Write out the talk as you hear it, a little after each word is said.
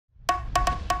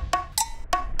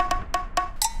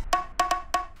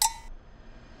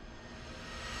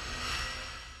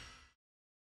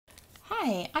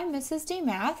Hi, I'm Mrs. D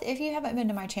Math. If you haven't been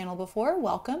to my channel before,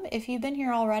 welcome. If you've been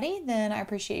here already, then I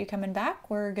appreciate you coming back.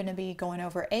 We're going to be going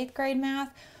over 8th grade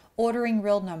math, ordering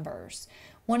real numbers.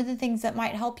 One of the things that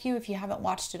might help you if you haven't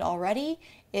watched it already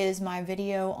is my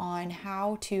video on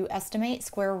how to estimate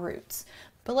square roots.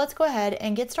 But let's go ahead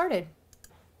and get started.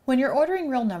 When you're ordering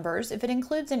real numbers, if it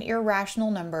includes an irrational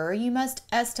number, you must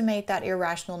estimate that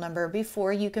irrational number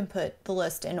before you can put the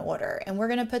list in order. And we're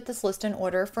going to put this list in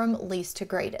order from least to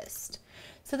greatest.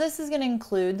 So this is going to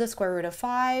include the square root of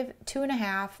 5,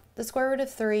 2.5, the square root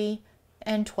of 3,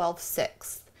 and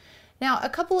 12/6. Now, a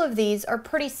couple of these are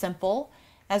pretty simple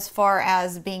as far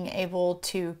as being able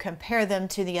to compare them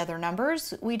to the other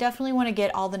numbers. We definitely want to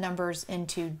get all the numbers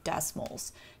into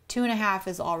decimals. 2.5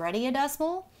 is already a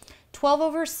decimal.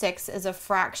 12/6 is a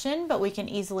fraction, but we can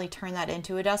easily turn that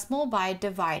into a decimal by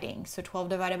dividing. So 12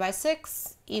 divided by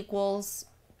 6 equals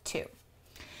 2.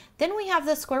 Then we have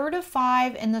the square root of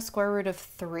 5 and the square root of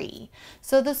 3.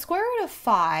 So the square root of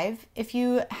 5, if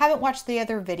you haven't watched the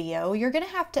other video, you're going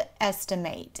to have to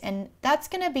estimate. And that's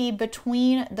going to be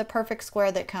between the perfect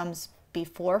square that comes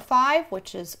before 5,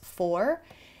 which is 4,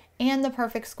 and the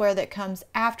perfect square that comes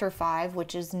after 5,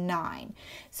 which is 9.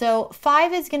 So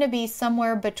 5 is going to be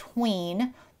somewhere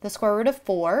between the square root of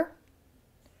 4,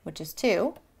 which is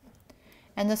 2,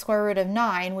 and the square root of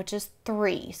 9, which is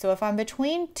 3. So if I'm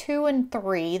between 2 and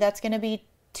 3, that's going to be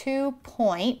 2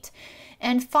 point,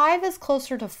 and 5 is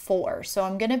closer to 4. So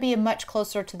I'm going to be much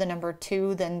closer to the number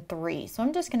 2 than 3. So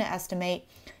I'm just going to estimate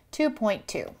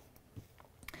 2.2.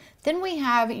 Then we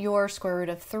have your square root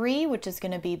of 3, which is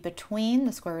going to be between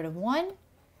the square root of 1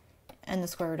 and the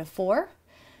square root of 4.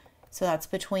 So that's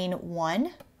between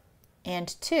 1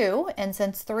 and 2. And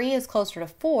since 3 is closer to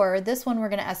 4, this one we're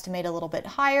going to estimate a little bit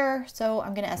higher. So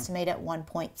I'm going to estimate at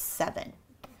 1.7.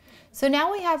 So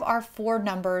now we have our 4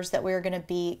 numbers that we're going to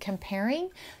be comparing.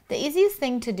 The easiest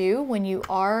thing to do when you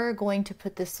are going to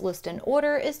put this list in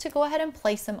order is to go ahead and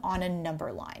place them on a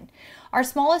number line. Our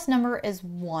smallest number is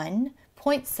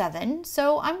 1.7,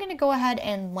 so I'm going to go ahead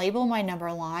and label my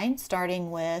number line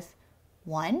starting with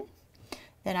 1.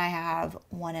 Then I have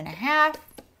 1.5,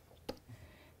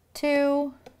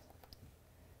 2,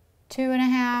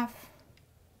 2.5,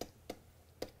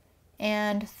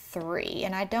 and 3.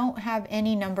 And I don't have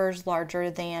any numbers larger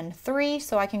than 3,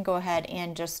 so I can go ahead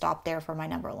and just stop there for my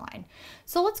number line.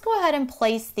 So let's go ahead and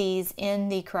place these in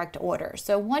the correct order.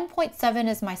 So 1.7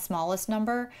 is my smallest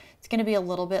number. It's going to be a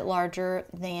little bit larger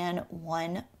than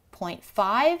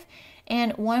 1.5,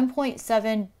 and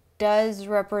 1.7 does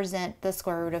represent the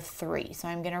square root of 3. So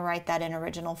I'm going to write that in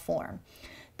original form.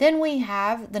 Then we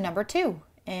have the number 2,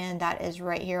 and that is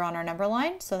right here on our number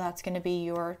line. So that's going to be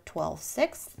your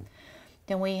 12/6.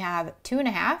 Then we have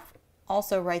 2.5,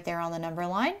 also right there on the number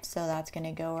line, so that's going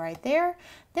to go right there.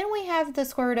 Then we have the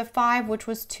square root of 5, which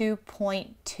was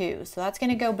 2.2, so that's going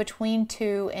to go between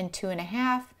 2 and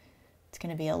 2.5. It's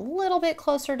going to be a little bit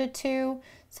closer to 2,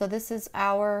 so this is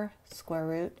our square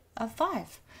root of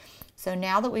 5. So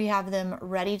now that we have them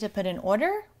ready to put in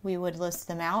order, we would list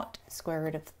them out: square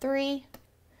root of 3,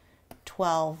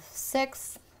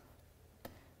 12/6,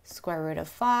 square root of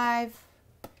 5,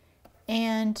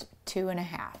 and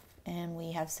 2.5. And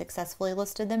we have successfully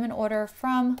listed them in order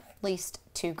from least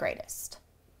to greatest.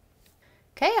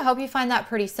 Okay, I hope you find that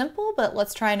pretty simple, but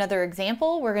let's try another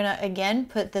example. We're going to again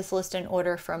put this list in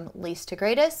order from least to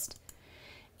greatest.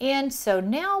 And so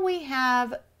now we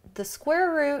have the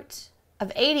square root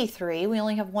of 83. We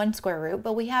only have one square root,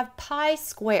 but we have pi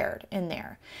squared in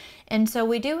there. And so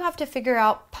we do have to figure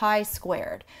out pi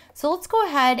squared. So let's go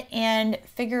ahead and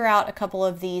figure out a couple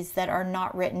of these that are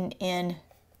not written in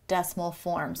decimal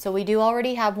form. So we do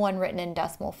already have one written in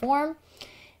decimal form,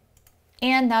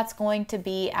 and that's going to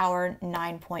be our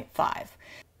 9.5.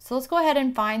 So let's go ahead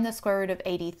and find the square root of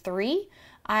 83.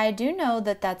 I do know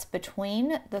that that's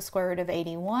between the square root of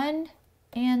 81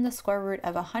 and the square root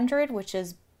of 100, which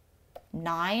is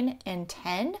 9 and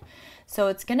 10. So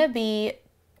it's going to be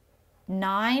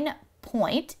 9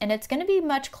 point, and it's going to be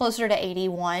much closer to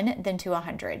 81 than to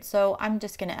 100. So I'm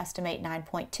just going to estimate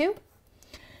 9.2.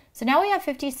 So now we have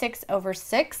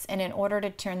 56/6, and in order to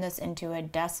turn this into a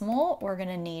decimal, we're going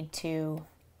to need to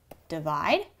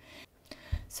divide.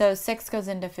 So 6 goes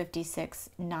into 56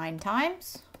 9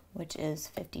 times, which is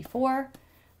 54.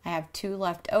 I have 2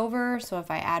 left over, so if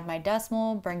I add my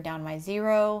decimal, bring down my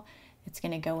 0, it's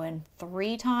going to go in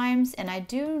 3 times, and I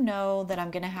do know that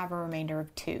I'm going to have a remainder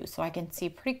of 2, so I can see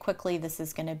pretty quickly this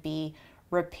is going to be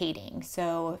repeating.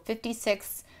 So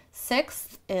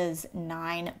 56/6 is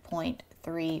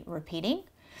 9.3 repeating.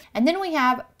 And then we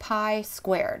have pi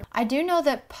squared. I do know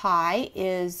that pi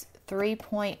is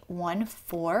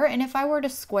 3.14. And if I were to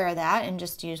square that and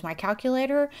just use my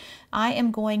calculator, I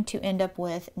am going to end up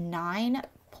with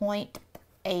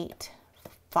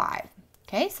 9.85.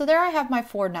 Okay, so there I have my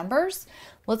 4 numbers.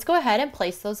 Let's go ahead and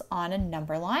place those on a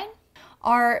number line.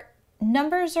 Our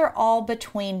numbers are all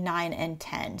between 9 and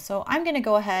 10. So I'm going to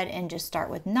go ahead and just start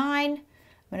with 9. I'm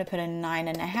going to put a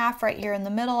 9.5 right here in the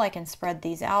middle. I can spread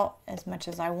these out as much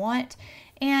as I want.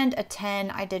 And a 10,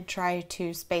 I did try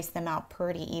to space them out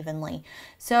pretty evenly.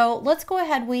 So let's go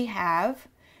ahead. We have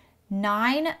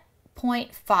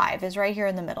 9.5 is right here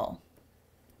in the middle.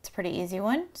 It's a pretty easy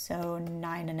one. So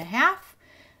 9.5.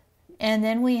 And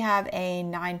then we have a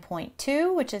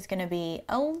 9.2, which is going to be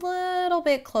a little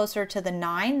bit closer to the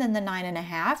 9 than the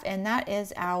 9.5, and that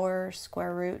is our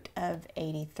square root of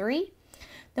 83.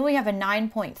 Then we have a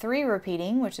 9.3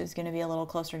 repeating, which is going to be a little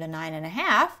closer to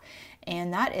 9.5,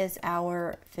 and that is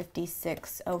our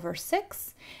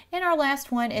 56/6. And our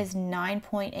last one is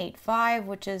 9.85,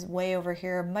 which is way over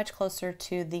here, much closer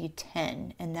to the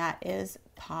 10, and that is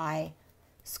pi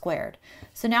squared.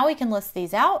 So now we can list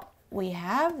these out. We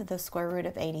have the square root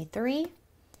of 83,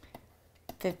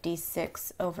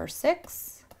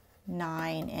 56/6,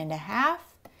 9.5,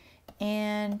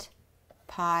 and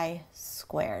pi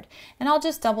squared. And I'll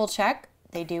just double check.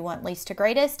 They do want least to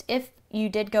greatest. If you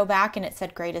did go back and it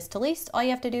said greatest to least, all you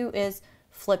have to do is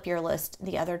flip your list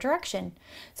the other direction.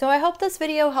 So I hope this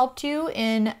video helped you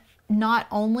in not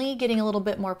only getting a little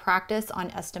bit more practice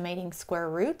on estimating square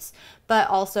roots, but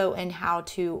also in how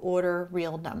to order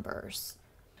real numbers.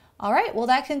 All right, well,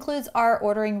 that concludes our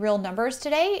ordering real numbers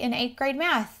today in 8th grade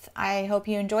math. I hope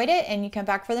you enjoyed it and you come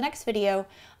back for the next video.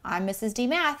 I'm Mrs. D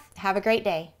Math. Have a great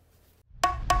day.